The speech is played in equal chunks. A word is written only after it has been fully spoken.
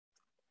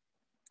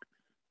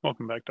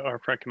Welcome back to R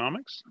for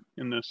Economics.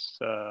 In this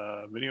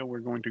video, we're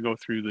going to go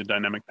through the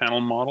dynamic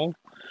panel model.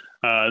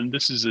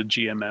 This is a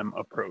GMM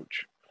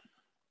approach.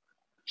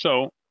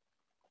 So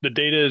the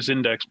data is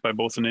indexed by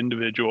both an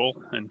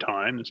individual and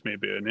time. This may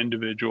be an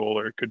individual,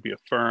 or it could be a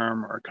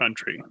firm or a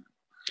country.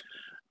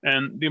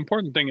 And the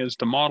important thing is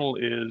the model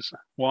is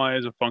y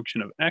as a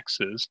function of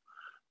x's,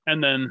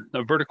 and then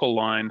a vertical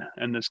line,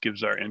 and this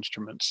gives our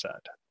instrument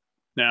set.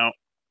 Now,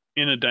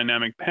 in a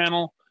dynamic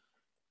panel,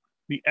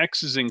 the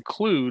x's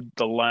include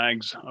the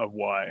lags of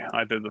y,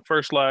 either the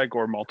first lag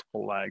or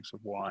multiple lags of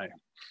y.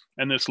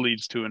 And this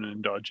leads to an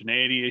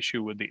endogeneity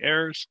issue with the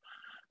errors,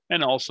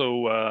 and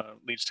also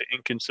leads to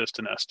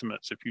inconsistent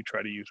estimates if you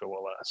try to use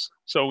OLS.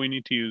 So we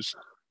need to use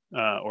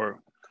or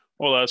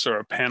OLS or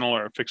a panel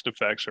or a fixed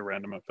effects or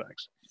random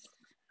effects.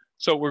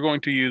 So we're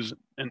going to use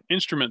an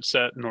instrument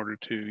set in order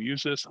to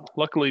use this.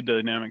 Luckily,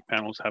 dynamic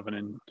panels have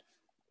an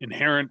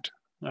inherent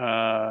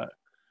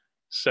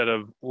set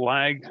of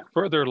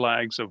further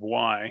lags of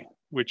y,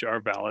 which are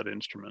valid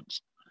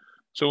instruments.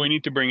 So we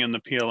need to bring in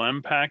the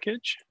PLM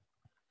package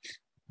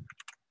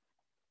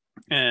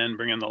and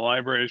bring in the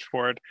libraries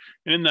for it.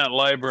 And in that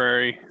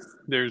library,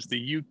 there's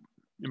the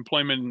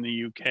employment in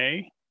the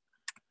UK.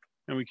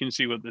 And we can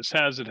see what this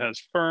has. It has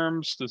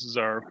firms. This is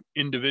our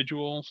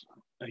individuals,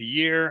 a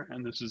year,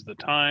 and this is the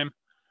time.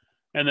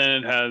 And then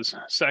it has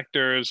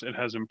sectors, it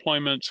has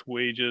employments,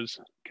 wages,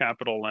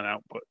 capital, and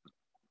output.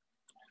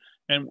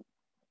 And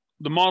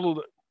the model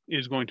that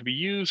is going to be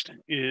used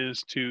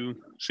is to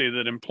say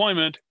that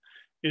employment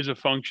is a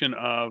function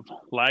of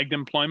lagged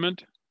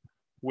employment,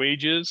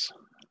 wages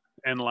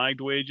and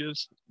lagged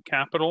wages,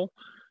 capital,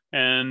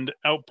 and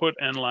output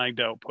and lagged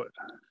output.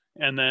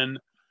 And then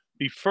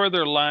the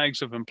further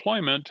lags of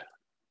employment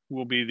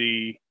will be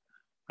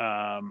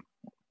the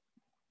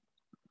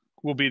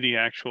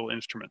actual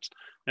instruments.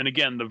 And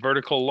again, the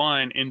vertical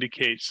line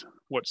indicates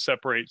what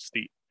separates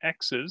the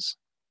x's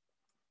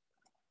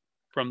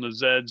from the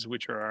z's,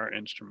 which are our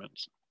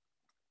instruments.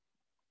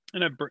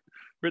 And I've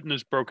written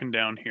this broken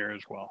down here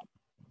as well.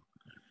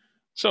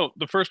 So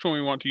the first one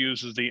we want to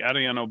use is the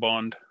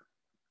Ariano-Bond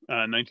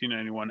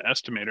 1991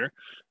 estimator.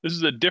 This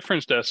is a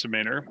difference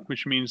estimator,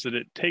 which means that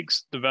it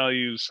takes the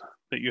values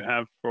that you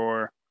have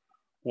for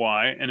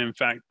y, and in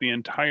fact, the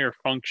entire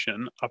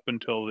function up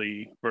until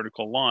the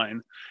vertical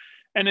line,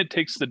 and it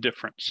takes the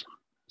difference.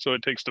 So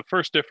it takes the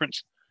first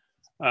difference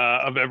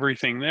of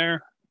everything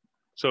there.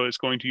 So it's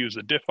going to use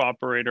a diff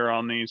operator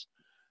on these.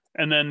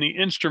 And then the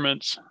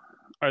instruments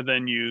are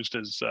then used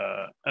as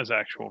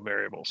actual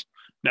variables.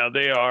 Now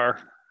they are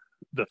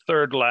the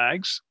third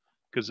lags,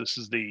 because this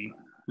is the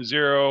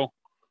 0,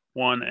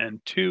 1,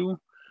 and 2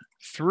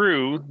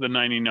 through the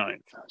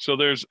 99th. So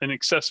there's an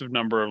excessive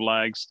number of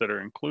lags that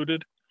are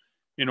included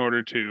in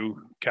order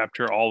to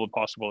capture all the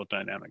possible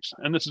dynamics.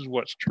 And this is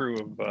what's true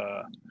of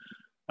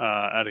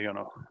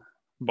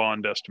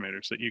Ariano-Bond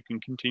estimators, that you can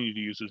continue to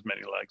use as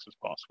many lags as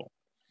possible.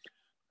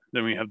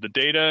 Then we have the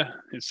data.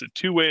 It's a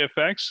two-way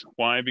effects.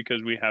 Why?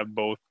 Because we have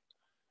both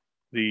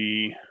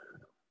the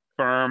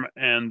firm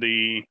and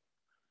the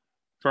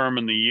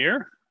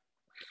year.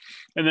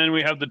 And then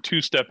we have the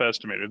two-step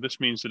estimator. This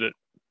means that it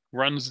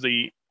runs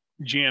the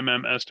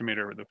GMM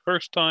estimator the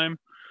first time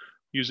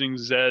using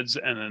Z's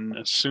and an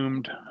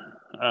assumed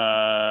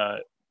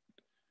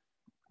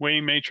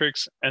weighting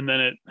matrix, and then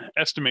it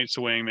estimates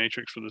the weighting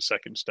matrix for the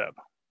second step,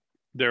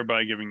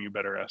 thereby giving you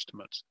better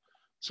estimates.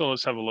 So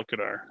let's have a look at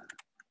our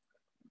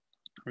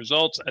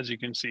results. As you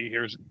can see,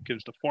 here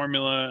gives the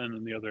formula and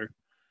then the other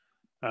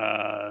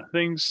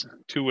things.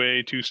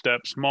 Two-way, two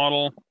steps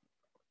model,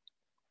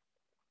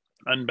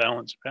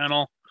 unbalanced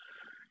panel.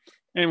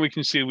 And we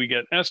can see we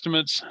get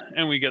estimates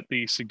and we get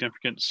the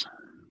significance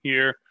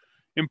here.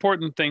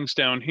 Important things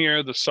down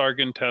here, the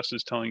Sargon test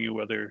is telling you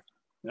whether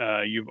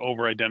you've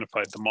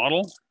over-identified the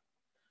model.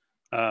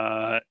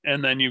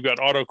 And then you've got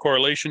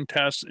autocorrelation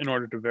tests in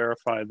order to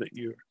verify that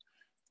you've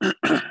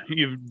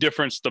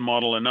differenced the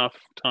model enough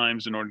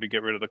times in order to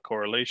get rid of the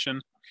correlation.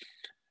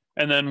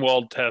 And then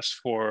weld tests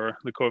for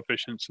the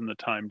coefficients and the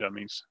time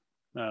dummies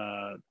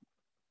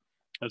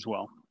as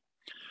well.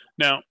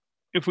 Now,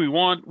 if we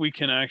want, we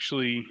can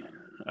actually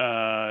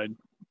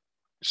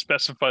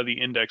specify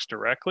the index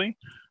directly.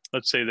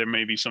 Let's say there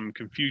may be some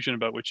confusion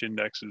about which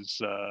index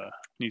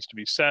needs to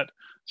be set.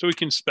 So we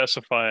can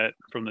specify it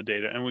from the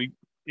data. And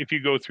if you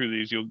go through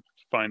these, you'll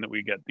find that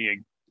we get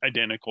the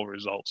identical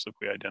results if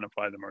we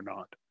identify them or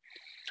not.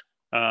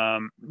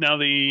 Now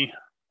the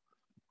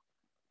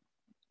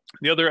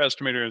other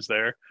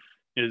estimator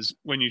is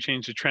when you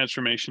change the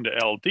transformation to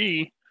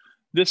LD,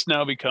 this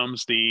now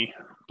becomes the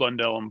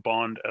Blundell and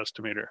Bond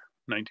estimator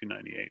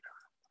 1998.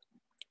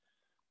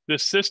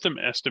 This system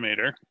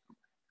estimator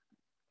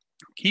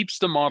keeps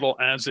the model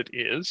as it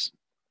is,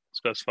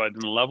 specified in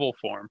the level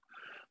form,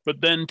 but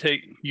then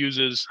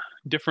uses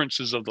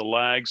differences of the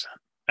lags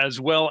as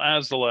well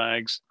as the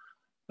lags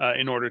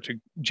in order to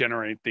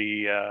generate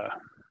the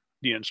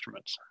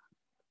instruments.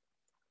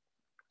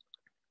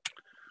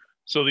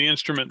 So the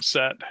instrument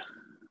set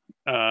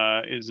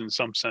is in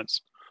some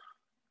sense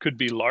could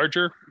be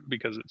larger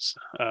because it's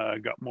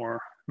got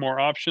more more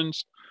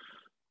options.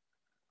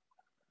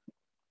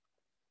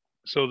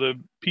 So the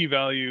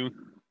p-value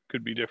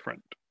could be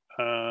different.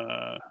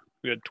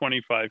 We had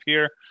 25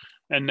 here,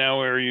 and now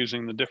we're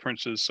using the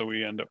differences, so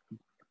we end up with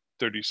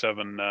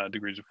 37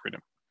 degrees of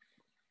freedom.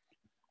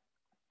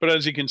 But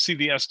as you can see,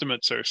 the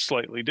estimates are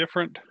slightly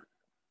different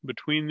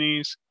between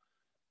these.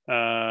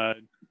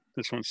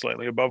 This one's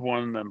slightly above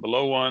 1, then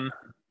below 1,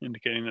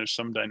 indicating there's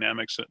some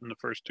dynamics in the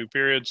first 2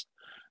 periods,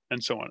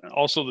 and so on.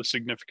 Also, the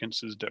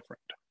significance is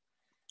different.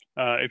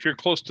 If you're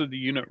close to the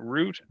unit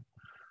root,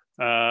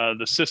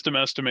 the system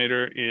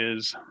estimator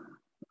is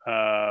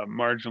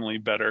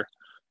marginally better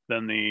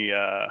than the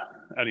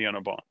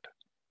Adiona bond.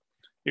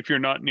 If you're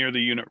not near the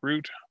unit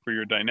root for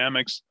your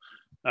dynamics,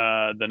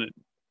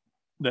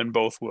 then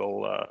both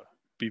will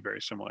be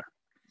very similar.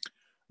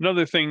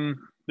 Another thing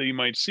that you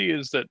might see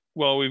is that,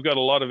 well, we've got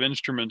a lot of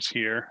instruments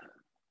here.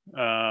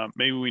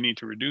 Maybe we need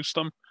to reduce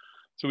them.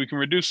 So we can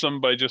reduce them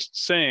by just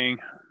saying,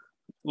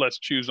 let's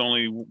choose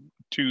only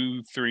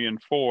 2, 3,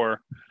 and 4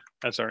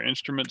 as our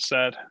instrument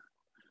set.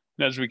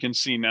 And as we can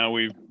see now,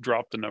 we've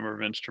dropped the number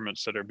of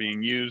instruments that are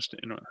being used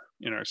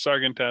in our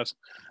Sargent test,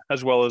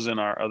 as well as in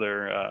our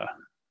other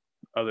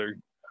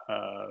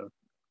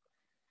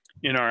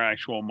in our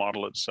actual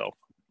model itself.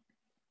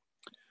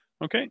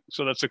 Okay,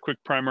 so that's a quick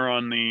primer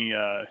on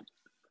the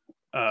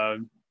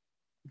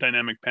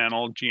dynamic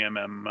panel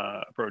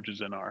GMM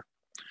approaches in R.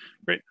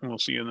 Great, and we'll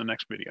see you in the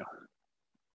next video.